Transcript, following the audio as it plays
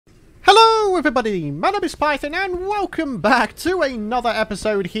Hello everybody, my name is Python and welcome back to another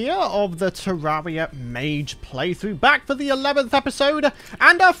episode here of the Terraria Mage playthrough. Back for the 11th episode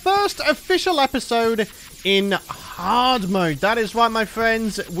and our first official episode in hard mode. That is right, my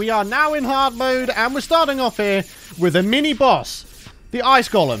friends, we are now in hard mode and we're starting off here with a mini boss. The ice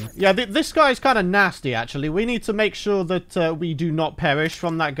golem. Yeah, this guy is kind of nasty, actually. We need to make sure that we do not perish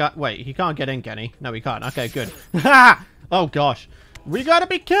from that guy. Wait, he can't get in, can he? No, he can't. Okay, good. Oh, gosh. We gotta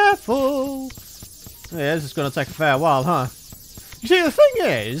be careful. Yeah, this is gonna take a fair while, huh? You see, the thing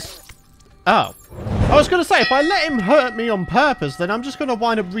is... Oh. I was gonna say, if I let him hurt me on purpose, then I'm just gonna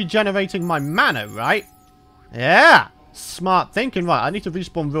wind up regenerating my mana, right? Yeah. Smart thinking. Right, I need to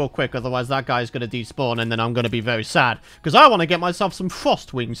respawn real quick, otherwise that guy's gonna despawn, and then I'm gonna be very sad. Because I want to get myself some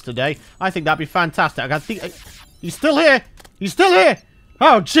frost wings today. I think that'd be fantastic. I think... He's still here! He's still here!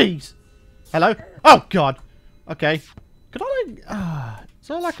 Oh, jeez! Hello? Oh, God! Okay. Could I, like, is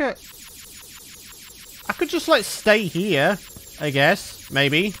there like a... I could just, like, stay here, I guess.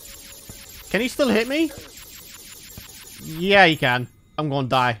 Maybe. Can he still hit me? Yeah, he can. I'm gonna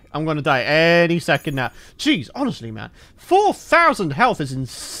die. I'm gonna die any second now. Jeez, honestly, man. 4,000 health is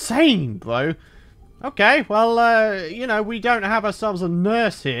insane, bro. Okay, well, you know, we don't have ourselves a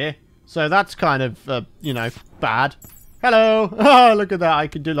nurse here. So that's kind of, you know, bad. Hello. Oh, look at that. I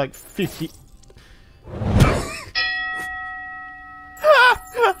could do, like, 50...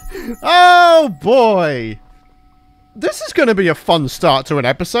 Oh boy, this is going to be a fun start to an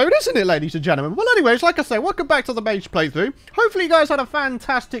episode, isn't it, ladies and gentlemen? Well, anyways, like I say, welcome back to the Mage playthrough. Hopefully you guys had a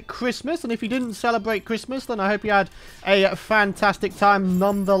fantastic Christmas, and if you didn't celebrate Christmas, then I hope you had a fantastic time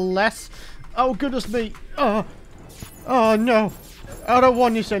nonetheless. Oh, goodness me. Oh no, I don't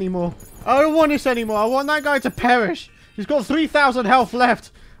want this anymore. I don't want this anymore. I want that guy to perish. He's got 3,000 health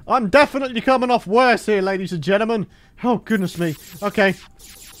left. I'm definitely coming off worse here, ladies and gentlemen. Oh, goodness me. Okay.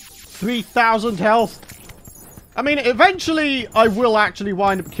 3,000 health. I mean, eventually, I will actually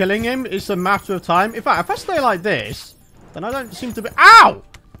wind up killing him. It's a matter of time. In fact, if I stay like this, then I don't seem to be... Ow!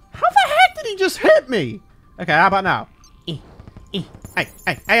 How the heck did he just hit me? Okay, how about now? Hey,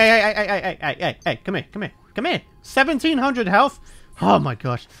 come here, come here, come here. 1,700 health. Oh, my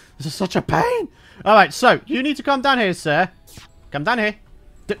gosh. This is such a pain. All right, so, you need to come down here, sir. Come down here.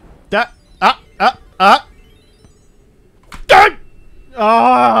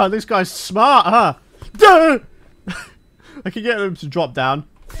 Ah, this guy's smart, huh? I can get him to drop down.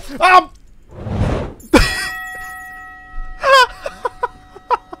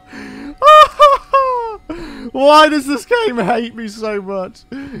 Why does this game hate me so much?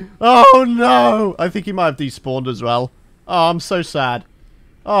 Oh no! I think he might have despawned as well. Oh, I'm so sad.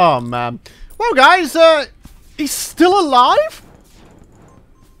 Oh man. Well, guys, he's still alive?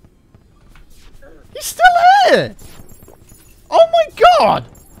 He's still here! Oh my god!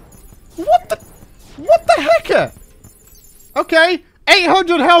 What the hecker? Okay,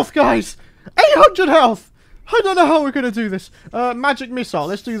 800 health, guys! 800 health! I don't know how we're gonna do this. Magic missile,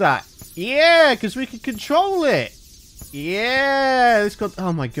 let's do that. Yeah, because we can control it. Yeah, it's got...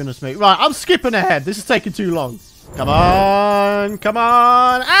 Oh my goodness me. Right, I'm skipping ahead. This is taking too long. Come on, come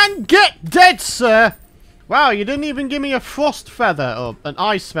on, and get dead, sir! Wow, you didn't even give me a frost feather, or an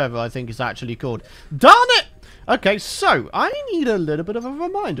ice feather, I think it's actually called. Darn it! Okay, so, I need a little bit of a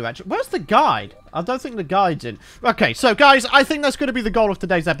reminder, actually. Where's the guide? I don't think the guide's in. Okay, so, guys, I think that's going to be the goal of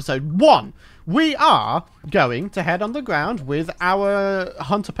today's episode. 1, we are going to head underground with our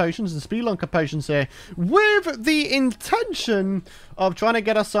hunter potions and spelunker potions here, with the intention of trying to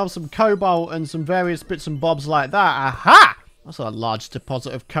get ourselves some cobalt and some various bits and bobs like that. Aha! That's a large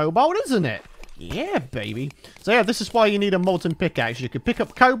deposit of cobalt, isn't it? Yeah, baby. So yeah, this is why you need a molten pickaxe. You can pick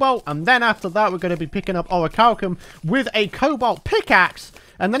up cobalt, and then after that, we're going to be picking up orichalcum with a cobalt pickaxe.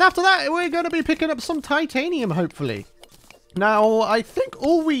 And then after that, we're going to be picking up some titanium, hopefully. Now, I think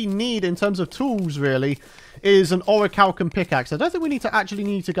all we need in terms of tools, really, is an orichalcum pickaxe. I don't think we need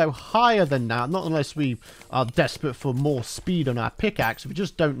to go higher than that, not unless we are desperate for more speed on our pickaxe. We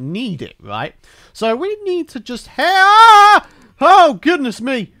just don't need it, right? So we need to just... Ah! Oh, goodness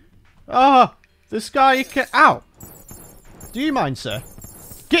me. Ah! This guy can... Ow! Do you mind, sir?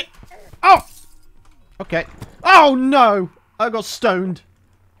 Get... Oh! Okay. Oh, no! I got stoned.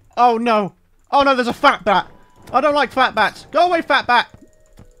 Oh, no. Oh, no, there's a fat bat. I don't like fat bats. Go away, fat bat!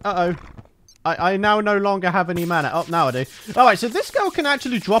 Uh-oh. I now no longer have any mana. Oh, now I do. Alright, so this girl can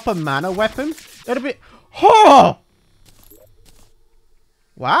actually drop a mana weapon. It'll be... Oh!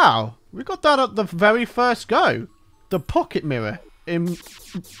 Wow. We got that at the very first go. The pocket mirror.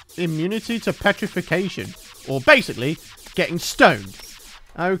 Immunity to petrification, or basically getting stoned.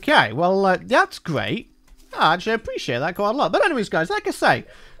 Okay, well that's great. I actually appreciate that quite a lot. But anyways, guys, like I say,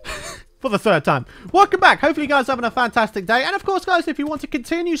 for the third time, welcome back. Hopefully you guys are having a fantastic day. And of course, guys, if you want to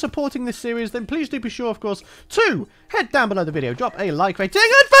continue supporting this series, then please do be sure, of course, to head down below the video, drop a like rating.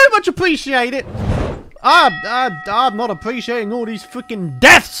 I'd very much appreciate it. I'm not appreciating all these freaking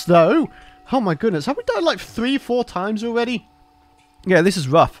deaths, though. Oh my goodness, have we died like 3-4 times already? Yeah, this is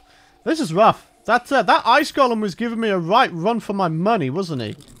rough. This is rough. That ice golem was giving me a right run for my money, wasn't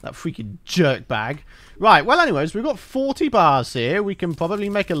he? That freaking jerk bag. Right, well anyways, we've got 40 bars here. We can probably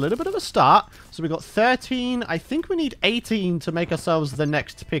make a little bit of a start. So we've got 13. I think we need 18 to make ourselves the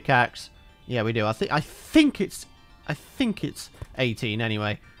next pickaxe. Yeah, we do. I think it's 18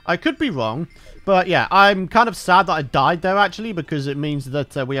 anyway. I could be wrong. But yeah, I'm kind of sad that I died there actually, because it means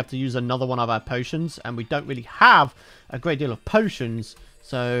that we have to use another one of our potions, and we don't really have a great deal of potions.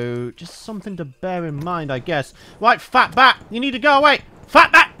 So, just something to bear in mind, I guess. Right, fat bat, you need to go away.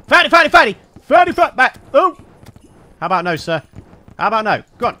 Fat bat, fatty, fatty, fatty. Fatty, fat bat. Oh. How about no, sir? How about no?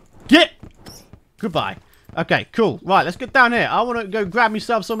 Go on, get. Goodbye. Okay, cool. Right, let's get down here. I want to go grab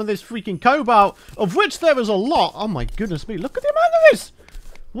myself some of this freaking cobalt, of which there is a lot. Oh my goodness me, look at the amount of this.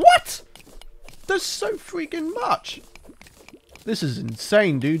 What? There's so freaking much. This is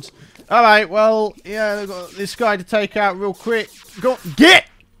insane, dudes. Alright, well, yeah, I've got this guy to take out real quick. Go, get!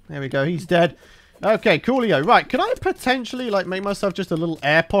 There we go, he's dead. Okay, coolio. Right, can I potentially, like, make myself just a little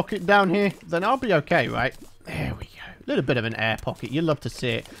air pocket down here? Then I'll be okay, right? There we go. A little bit of an air pocket. You love to see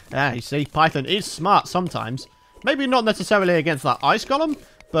it. Ah, you see, Python is smart sometimes. Maybe not necessarily against that ice golem,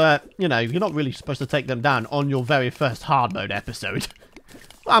 but, you know, you're not really supposed to take them down on your very first hard mode episode.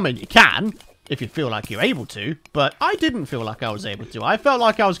 Well, I mean, you can, if you feel like you're able to, but I didn't feel like I was able to. I felt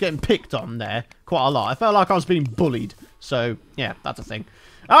like I was getting picked on there quite a lot. I felt like I was being bullied. So, yeah, that's a thing.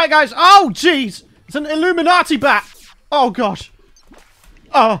 Alright, guys. Oh, jeez. It's an Illuminati bat. Oh, gosh.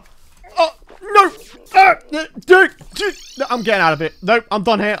 Oh, no. I'm getting out of it. Nope, I'm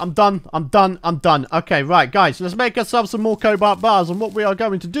done here. I'm done. Okay, right, guys. Let's make ourselves some more cobalt bars. And what we are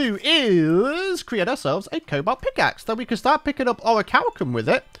going to do is create ourselves a cobalt pickaxe. Then we can start picking up orichalcum with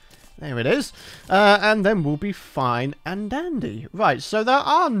it. There it is. And then we'll be fine and dandy. Right, so there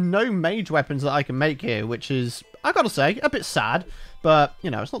are no mage weapons that I can make here, which is, I gotta say, a bit sad. But, you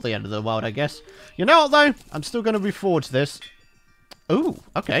know, it's not the end of the world, I guess. You know what, though? I'm still going to reforge this. Ooh,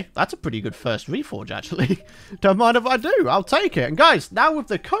 okay. That's a pretty good first reforge, actually. Don't mind if I do. I'll take it. And, guys, now with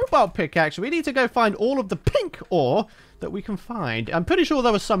the cobalt pickaxe, we need to go find all of the pink ore that we can find. I'm pretty sure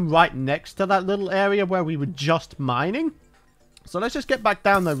there was some right next to that little area where we were just mining. So let's just get back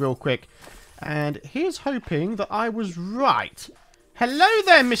down there real quick. And here's hoping that I was right. Hello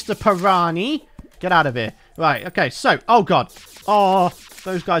there, Mr. Pirani. Get out of here. Right, okay, so, oh god. Oh,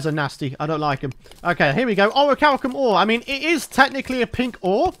 those guys are nasty. I don't like them. Okay, here we go. Orichalcum ore. I mean, it is technically a pink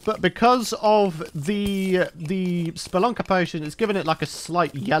ore, but because of the Spelunker potion, it's given it like a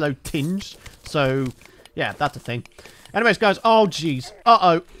slight yellow tinge. So, yeah, that's a thing. Anyways, guys, oh jeez.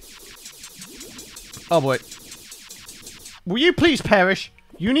 Uh-oh. Oh boy. Will you please perish?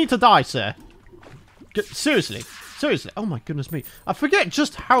 You need to die, sir. Seriously. Seriously. Oh my goodness me. I forget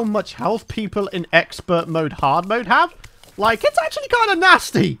just how much health people in expert mode, hard mode have. Like, it's actually kind of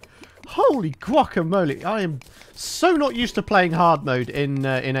nasty. Holy guacamole. I am so not used to playing hard mode in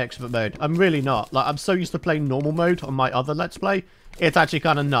expert mode. I'm really not. Like, I'm so used to playing normal mode on my other Let's Play. It's actually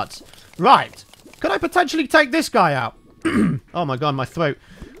kind of nuts. Right. Could I potentially take this guy out? Oh my god, my throat.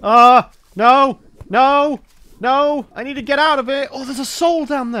 No. No. No. I need to get out of it. Oh, there's a soul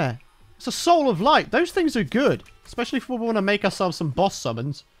down there. It's a soul of light. Those things are good. Especially if we want to make ourselves some boss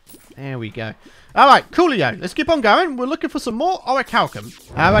summons. There we go. Alright, coolio. Let's keep on going. We're looking for some more orichalcum.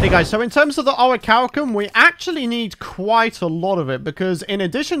 Alrighty, guys. So in terms of the orichalcum, we actually need quite a lot of it. Because in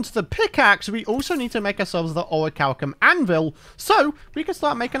addition to the pickaxe, we also need to make ourselves the orichalcum anvil. So we can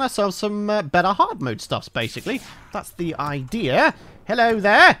start making ourselves some better hard mode stuffs, basically. That's the idea. Hello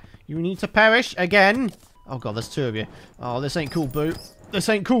there. You need to perish again. Oh god, there's two of you. Oh, this ain't cool, boo. This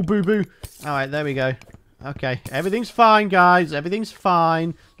ain't cool, boo-boo. Alright, there we go. Okay, everything's fine, guys. Everything's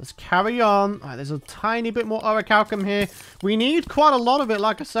fine. Let's carry on. All right, there's a tiny bit more orichalcum here. We need quite a lot of it,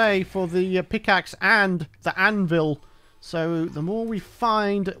 like I say, for the pickaxe and the anvil. So the more we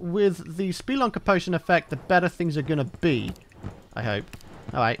find with the Spelunker potion effect, the better things are going to be. I hope.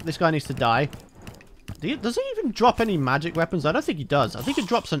 All right, this guy needs to die. Does he even drop any magic weapons? I don't think he does. I think it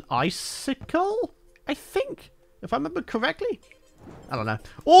drops an icicle, I think, if I remember correctly. I don't know.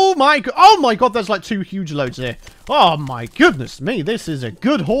 Oh my god, there's like two huge loads here. Oh my goodness me, this is a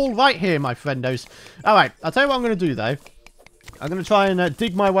good haul right here, my friendos. Alright, I'll tell you what I'm going to do though. I'm going to try and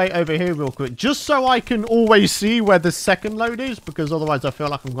dig my way over here real quick, just so I can always see where the second load is, because otherwise I feel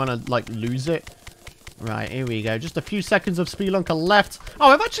like I'm going to like lose it. Right, here we go. Just a few seconds of Spelunker left. Oh,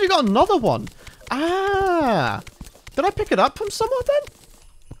 I've actually got another one. Ah. Did I pick it up from somewhere then?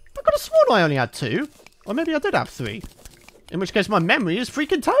 I could have sworn I only had 2. Or maybe I did have 3. In which case, my memory is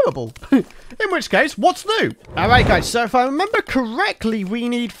freaking terrible. In which case, what's new? Alright, guys. So, if I remember correctly, we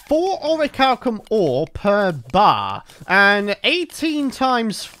need 4 orichalcum ore per bar. And 18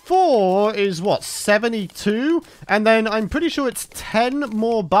 times 4 is, what, 72? And then I'm pretty sure it's 10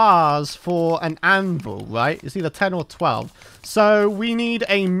 more bars for an anvil, right? It's either 10 or 12. So, we need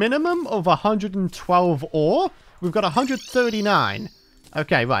a minimum of 112 ore. We've got 139.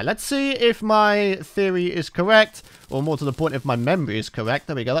 Okay, right. Let's see if my theory is correct. Or more to the point, if my memory is correct.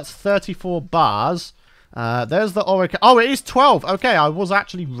 There we go. That's 34 bars. There's the oracle. Oh, it is 12. Okay, I was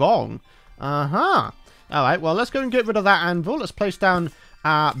actually wrong. Uh-huh. All right, well, let's go and get rid of that anvil. Let's place down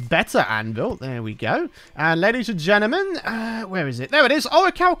a better anvil. There we go. And ladies and gentlemen, where is it? There it is.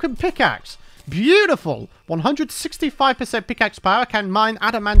 Orichalcum pickaxe. Beautiful. 165% pickaxe power, can mine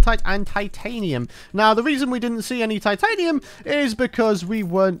adamantite and titanium. Now, the reason we didn't see any titanium is because we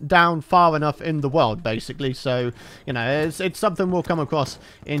weren't down far enough in the world, basically. So, you know, it's something we'll come across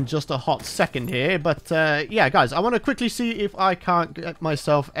in just a hot second here. But, yeah, guys, I want to quickly see if I can't get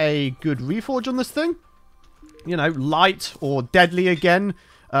myself a good reforge on this thing. You know, light or deadly again.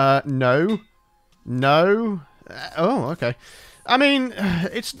 No. No. Oh, okay. I mean,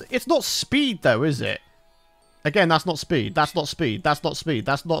 it's not speed, though, is it? Again, that's not speed. That's not speed. That's not speed.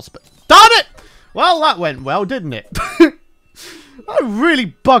 That's not speed. Darn it! Well, that went well, didn't it? I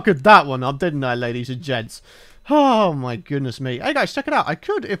really buggered that one up, didn't I, ladies and gents? Oh, my goodness me. Hey, guys, check it out. I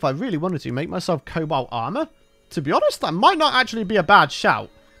could, if I really wanted to, make myself cobalt armor. To be honest, that might not actually be a bad shout.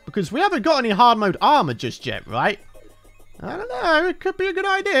 Because we haven't got any hard mode armor just yet, right? I don't know, it could be a good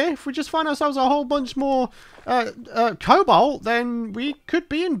idea. If we just find ourselves a whole bunch more cobalt, then we could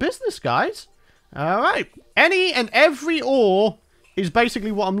be in business, guys. Alright. Any and every ore is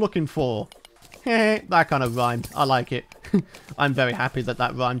basically what I'm looking for. That kind of rhymed. I like it. I'm very happy that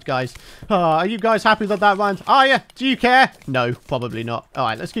that rhymed, guys. Are you guys happy that that rhymed? Are you? Do you care? No, probably not.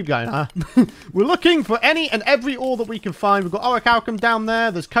 Alright, let's keep going, huh? We're looking for any and every ore that we can find. We've got orichalcum down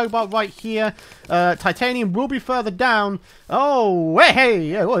there. There's cobalt right here. Titanium will be further down. Oh,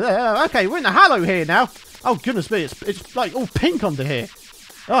 hey. Okay, we're in the Hallow here now. Oh, goodness me. It's like all pink under here.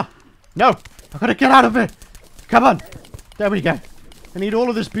 Oh, no. I've got to get out of it. Come on. There we go. I need all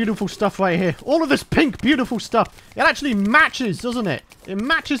of this beautiful stuff right here. All of this pink, beautiful stuff. It actually matches, doesn't it? It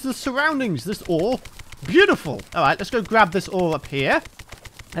matches the surroundings, this ore. Beautiful. All right, let's go grab this ore up here.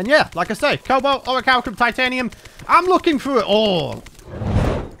 And yeah, like I say, cobalt, orichalcum, titanium. I'm looking for it all.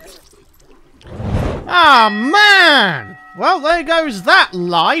 Ah, man. Well, there goes that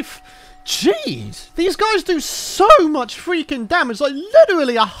life. Jeez. These guys do so much freaking damage. Like,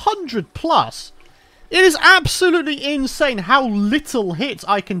 literally 100 plus. It is absolutely insane how little hits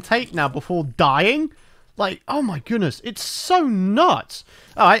I can take now before dying. Like, oh my goodness, it's so nuts.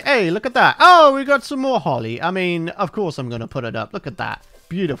 Alright, hey, look at that. Oh, we got some more holly. I mean, of course I'm going to put it up. Look at that.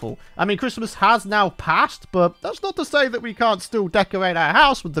 Beautiful. I mean, Christmas has now passed, but that's not to say that we can't still decorate our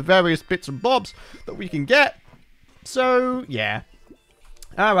house with the various bits and bobs that we can get. So, yeah.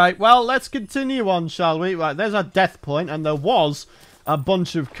 Alright, well, let's continue on, shall we? Right, there's our death point, and there was a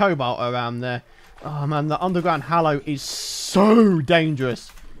bunch of cobalt around there. Oh, man, the underground Hallow is so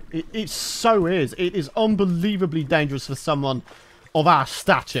dangerous. It so is. It is unbelievably dangerous for someone of our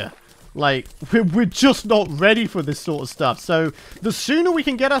stature. Like, we're just not ready for this sort of stuff. So, the sooner we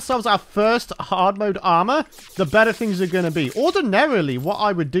can get ourselves our first hard mode armor, the better things are going to be. Ordinarily, what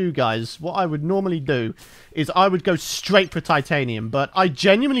I would do, guys, what I would normally do, is I would go straight for titanium. But I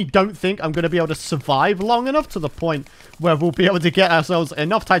genuinely don't think I'm going to be able to survive long enough to the point where we'll be able to get ourselves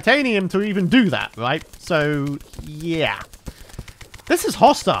enough titanium to even do that, right? So, yeah. This is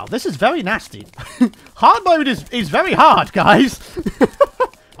hostile. This is very nasty. Hard mode is very hard, guys.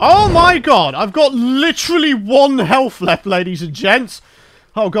 Oh my god, I've got literally 1 health left, ladies and gents.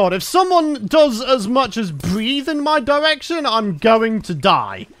 Oh god, if someone does as much as breathe in my direction, I'm going to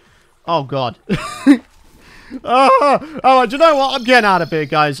die. Oh god. Alright, do you know what? I'm getting out of here,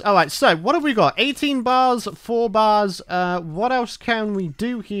 guys. Alright, so, what have we got? 18 bars, 4 bars. What else can we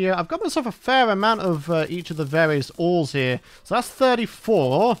do here? I've got myself a fair amount of each of the various ores here. So that's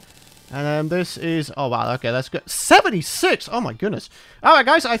 34. And this is... Oh, wow. Okay, that's good. 76! Oh, my goodness. Alright,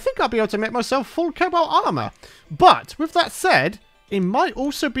 guys. I think I'll be able to make myself full cobalt armor. But, with that said, it might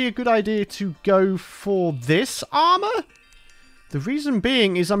also be a good idea to go for this armor. The reason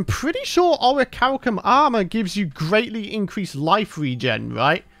being is I'm pretty sure orichalcum armor gives you greatly increased life regen,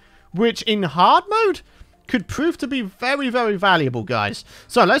 right? Which, in hard mode, could prove to be very, very valuable, guys.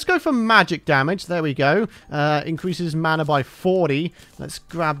 So let's go for magic damage. There we go. Increases mana by 40. Let's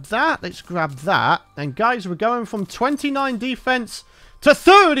grab that. Let's grab that. And guys, we're going from 29 defense to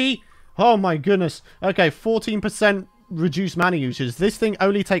 30. Oh my goodness. Okay, 14% reduced mana usage. This thing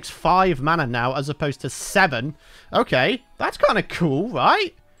only takes 5 mana now as opposed to 7. Okay, that's kind of cool,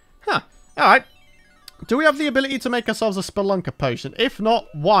 right? Huh. Alright. Do we have the ability to make ourselves a Spelunker potion? If not,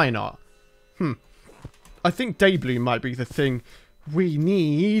 why not? I think Daybloom might be the thing we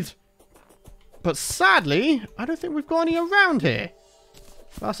need. But sadly, I don't think we've got any around here.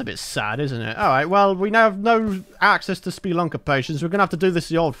 That's a bit sad, isn't it? Alright, well, we now have no access to Spelunker potions. We're going to have to do this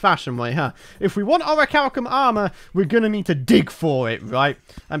the old-fashioned way, huh? If we want Orichalcum armor, we're going to need to dig for it, right?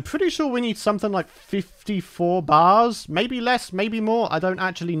 I'm pretty sure we need something like 54 bars. Maybe less, maybe more. I don't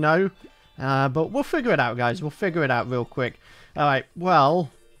actually know. But we'll figure it out, guys. We'll figure it out real quick. Alright,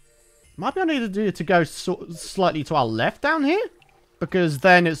 well, might be I need to go slightly to our left down here. Because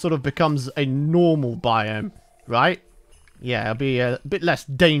then it sort of becomes a normal biome, right? Yeah, it'll be a bit less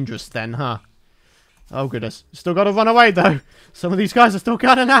dangerous then, huh? Oh, goodness. Still got to run away, though. Some of these guys are still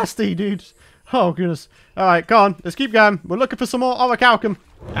kind of nasty, dudes. Oh, goodness. Alright, go on. Let's keep going. We're looking for some more Orichalcum.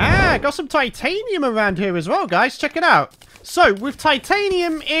 Ah, got some titanium around here as well, guys. Check it out. So, with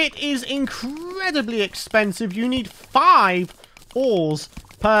titanium, it is incredibly expensive. You need 5 ores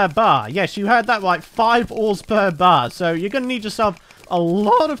per bar. Yes, you heard that right. 5 ores per bar. So, you're going to need yourself a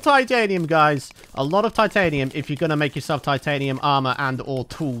lot of titanium, guys. A lot of titanium if you're going to make yourself titanium armor and or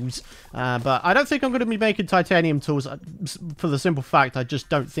tools. But I don't think I'm going to be making titanium tools for the simple fact I just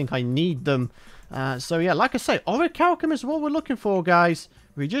don't think I need them. So, yeah, like I say, Orichalcum is what we're looking for, guys.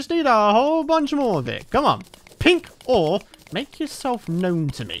 We just need a whole bunch more of it. Come on. Pink ore, make yourself known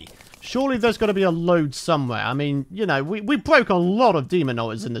to me. Surely there's got to be a load somewhere. I mean, you know, we broke a lot of demon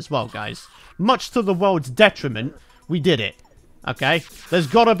altars in this world, guys. Much to the world's detriment, we did it. Okay? There's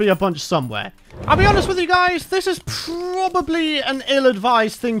got to be a bunch somewhere. I'll be honest with you guys, this is probably an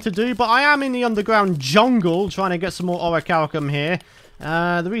ill-advised thing to do, but I am in the underground jungle trying to get some more Orichalcum here.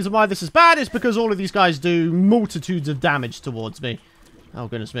 The reason why this is bad is because all of these guys do multitudes of damage towards me. Oh,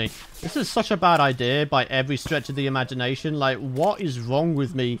 goodness me. This is such a bad idea by every stretch of the imagination. Like, what is wrong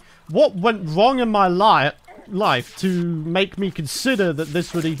with me? What went wrong in my life to make me consider that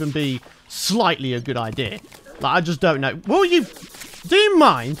this would even be slightly a good idea? Like, I just don't know. Will you... Do you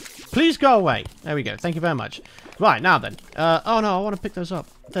mind? Please go away. There we go. Thank you very much. Right, now then. Oh, no, I want to pick those up.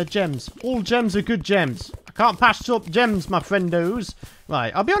 They're gems. All gems are good gems. I can't pass up gems, my friendos.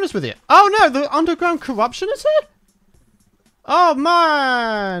 Right, I'll be honest with you. Oh, no, the underground corruption is here? Oh,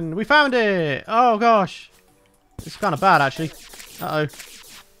 man! We found it! Oh, gosh. It's kind of bad, actually. Uh-oh.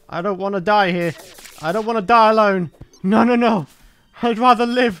 I don't want to die here. I don't want to die alone. No, no, no. I'd rather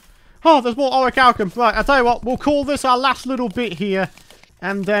live. Oh, there's more Orichalcum. Right, I'll tell you what. We'll call this our last little bit here.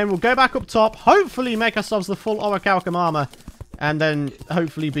 And then we'll go back up top. Hopefully make ourselves the full Orichalcum armor. And then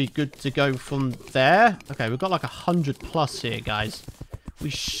hopefully be good to go from there. Okay, we've got like 100 plus here, guys. We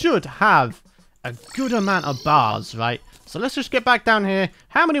should have a good amount of bars, right? So let's just get back down here.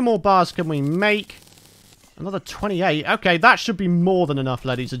 How many more bars can we make? Another 28. Okay, that should be more than enough,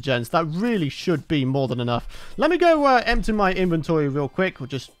 ladies and gents. That really should be more than enough. Let me go empty my inventory real quick. We'll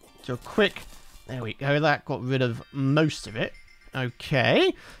just do a quick... There we go. That got rid of most of it.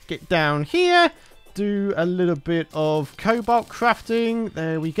 Okay. Get down here. Do a little bit of cobalt crafting.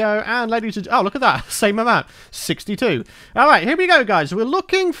 There we go. And ladies and... Oh, look at that. Same amount. 62. All right, here we go, guys. We're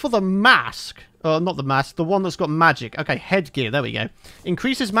looking for the mask. Not the mask, the one that's got magic. Okay, headgear, there we go.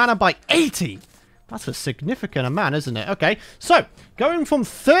 Increases mana by 80. That's a significant amount, isn't it? Okay, so, going from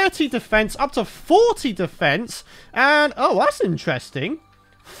 30 defense up to 40 defense. And, oh, that's interesting.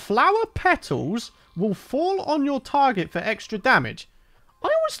 Flower petals will fall on your target for extra damage. I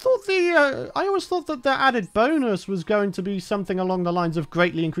always thought that the added bonus was going to be something along the lines of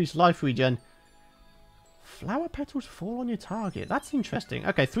greatly increased life regen. Flower petals fall on your target. That's interesting.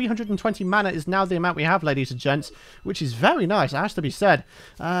 Okay, 320 mana is now the amount we have, ladies and gents, which is very nice, it has to be said.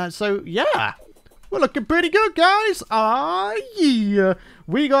 So, yeah. We're looking pretty good, guys. Ah, yeah.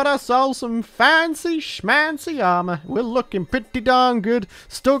 We got ourselves some fancy schmancy armor. We're looking pretty darn good.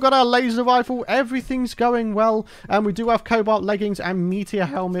 Still got our laser rifle. Everything's going well. And we do have cobalt leggings and meteor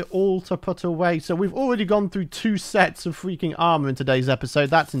helmet all to put away. So we've already gone through 2 sets of freaking armor in today's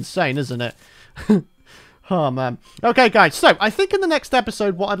episode. That's insane, isn't it? Oh, man. Okay, guys. So, I think in the next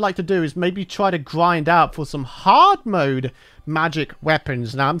episode, what I'd like to do is maybe try to grind out for some hard mode magic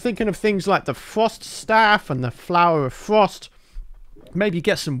weapons. Now, I'm thinking of things like the Frost Staff and the Flower of Frost. Maybe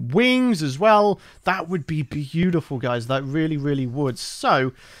get some wings as well. That would be beautiful, guys. That really, really would.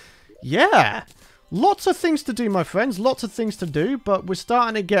 So, yeah. Lots of things to do, my friends. Lots of things to do, but we're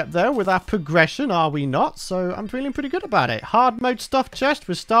starting to get there with our progression, are we not? So I'm feeling pretty good about it. Hard mode stuff chest.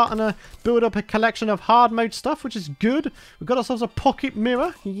 We're starting to build up a collection of hard mode stuff, which is good. We've got ourselves a pocket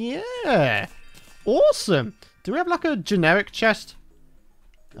mirror. Yeah. Awesome. Do we have like a generic chest?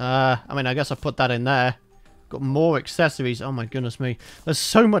 I mean, I guess I put that in there. Got more accessories. Oh my goodness me. There's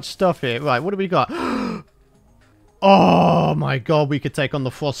so much stuff here. Right, what do we got? Oh my god, we could take on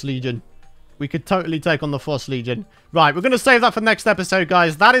the Frost Legion. We could totally take on the Frost Legion. Right, we're going to save that for next episode,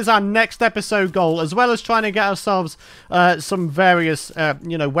 guys. That is our next episode goal, as well as trying to get ourselves some various,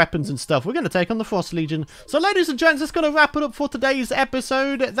 you know, weapons and stuff. We're going to take on the Frost Legion. So, ladies and gents, that's going to wrap it up for today's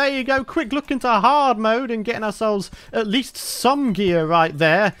episode. There you go. Quick look into hard mode and getting ourselves at least some gear right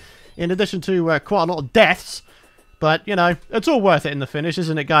there, in addition to quite a lot of deaths. But, you know, it's all worth it in the finish,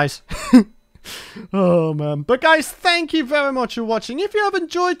 isn't it, guys? Oh man. But guys, thank you very much for watching. If you have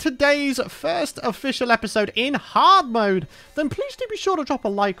enjoyed today's first official episode in hard mode, then please do be sure to drop a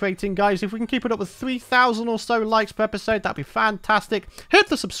like rating, guys. If we can keep it up with 3,000 or so likes per episode, that'd be fantastic. Hit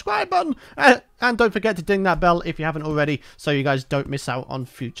the subscribe button and don't forget to ding that bell if you haven't already, so you guys don't miss out on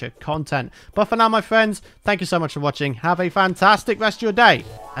future content. But for now, my friends, thank you so much for watching. Have a fantastic rest of your day,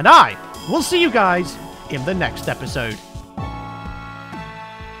 and I will see you guys in the next episode.